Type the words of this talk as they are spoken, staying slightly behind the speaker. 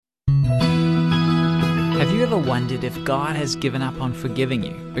Have you ever wondered if God has given up on forgiving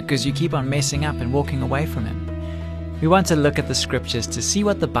you because you keep on messing up and walking away from Him? We want to look at the scriptures to see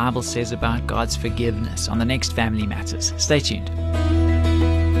what the Bible says about God's forgiveness on the next Family Matters. Stay tuned.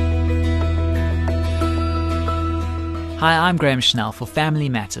 Hi, I'm Graham Schnell for Family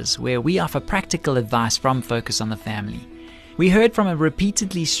Matters, where we offer practical advice from Focus on the Family. We heard from a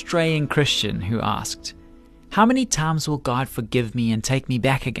repeatedly straying Christian who asked, "How many times will God forgive me and take me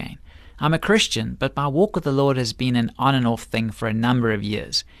back again? I'm a Christian, but my walk with the Lord has been an on and off thing for a number of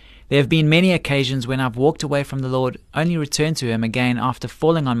years. There have been many occasions when I've walked away from the Lord, only returned to Him again after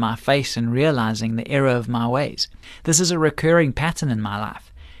falling on my face and realizing the error of my ways. This is a recurring pattern in my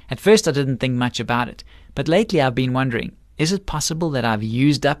life. At first I didn't think much about it, but lately I've been wondering, is it possible that I've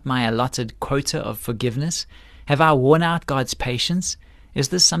used up my allotted quota of forgiveness? Have I worn out God's patience? Is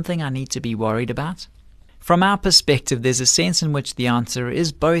this something I need to be worried about?" From our perspective, there's a sense in which the answer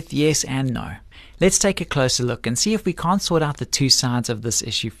is both yes and no. Let's take a closer look and see if we can't sort out the two sides of this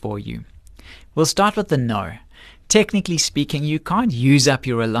issue for you. We'll start with the no. Technically speaking, you can't use up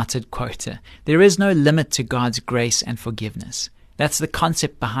your allotted quota. There is no limit to God's grace and forgiveness. That's the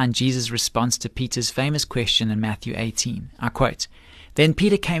concept behind Jesus' response to Peter's famous question in Matthew 18. I quote, "Then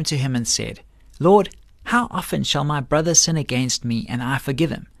Peter came to him and said, 'Lord, how often shall my brother sin against me and I forgive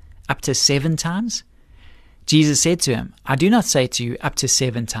him? Up to 7 times?' Jesus said to him, 'I do not say to you up to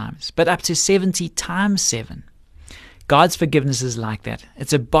 7 times, but up to 70 times 7. God's forgiveness is like that.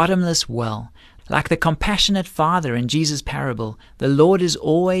 It's a bottomless well. Like the compassionate father in Jesus' parable, the Lord is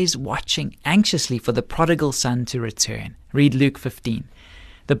always watching anxiously for the prodigal son to return. Read Luke 15.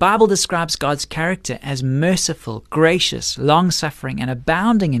 The Bible describes God's character as merciful, gracious, long-suffering, and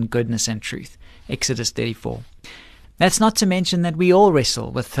abounding in goodness and truth. Exodus 34. That's not to mention that we all wrestle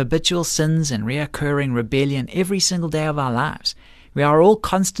with habitual sins and reoccurring rebellion every single day of our lives. We are all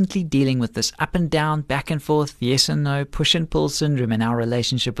constantly dealing with this up and down, back and forth, yes and no, push and pull syndrome in our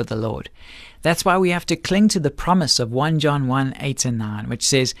relationship with the Lord. That's why we have to cling to the promise of 1 John 1:8 and 9, which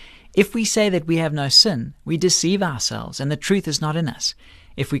says, "If we say that we have no sin, we deceive ourselves and the truth is not in us.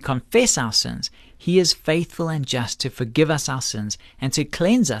 If we confess our sins, He is faithful and just to forgive us our sins and to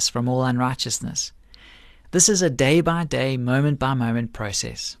cleanse us from all unrighteousness." This is a day-by-day, moment-by-moment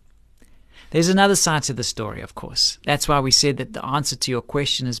process. There's another side to the story, of course. That's why we said that the answer to your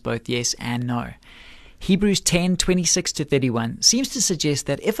question is both yes and no. Hebrews 10:26-31 seems to suggest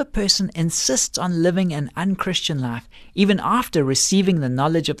that if a person insists on living an unchristian life, even after receiving the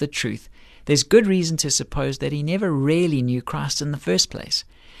knowledge of the truth, there's good reason to suppose that he never really knew Christ in the first place.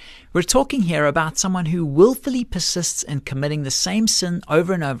 We're talking here about someone who willfully persists in committing the same sin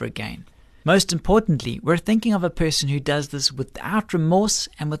over and over again. Most importantly, we're thinking of a person who does this without remorse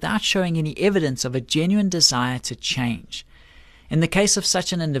and without showing any evidence of a genuine desire to change. In the case of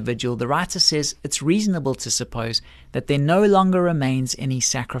such an individual, the writer says it's reasonable to suppose that there no longer remains any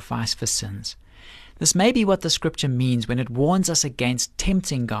sacrifice for sins. This may be what the scripture means when it warns us against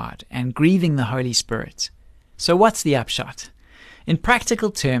tempting God and grieving the Holy Spirit. So what's the upshot? In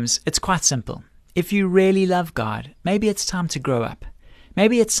practical terms, it's quite simple. If you really love God, maybe it's time to grow up.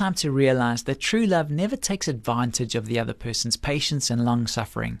 Maybe it's time to realize that true love never takes advantage of the other person's patience and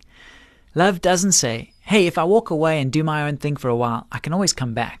long-suffering. Love doesn't say, "Hey, if I walk away and do my own thing for a while, I can always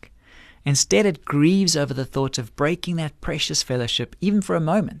come back." Instead, it grieves over the thought of breaking that precious fellowship, even for a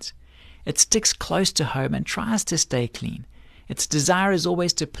moment. It sticks close to home and tries to stay clean. Its desire is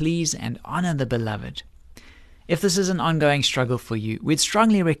always to please and honor the beloved. If this is an ongoing struggle for you, we'd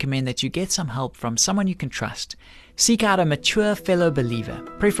strongly recommend that you get some help from someone you can trust. Seek out a mature fellow believer,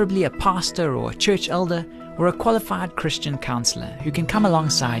 preferably a pastor or a church elder or a qualified Christian counselor who can come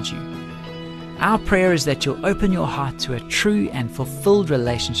alongside you. Our prayer is that you'll open your heart to a true and fulfilled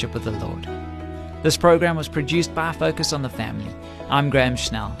relationship with the Lord. This program was produced by Focus on the Family. I'm Graham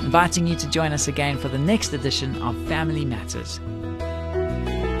Schnell, inviting you to join us again for the next edition of Family Matters.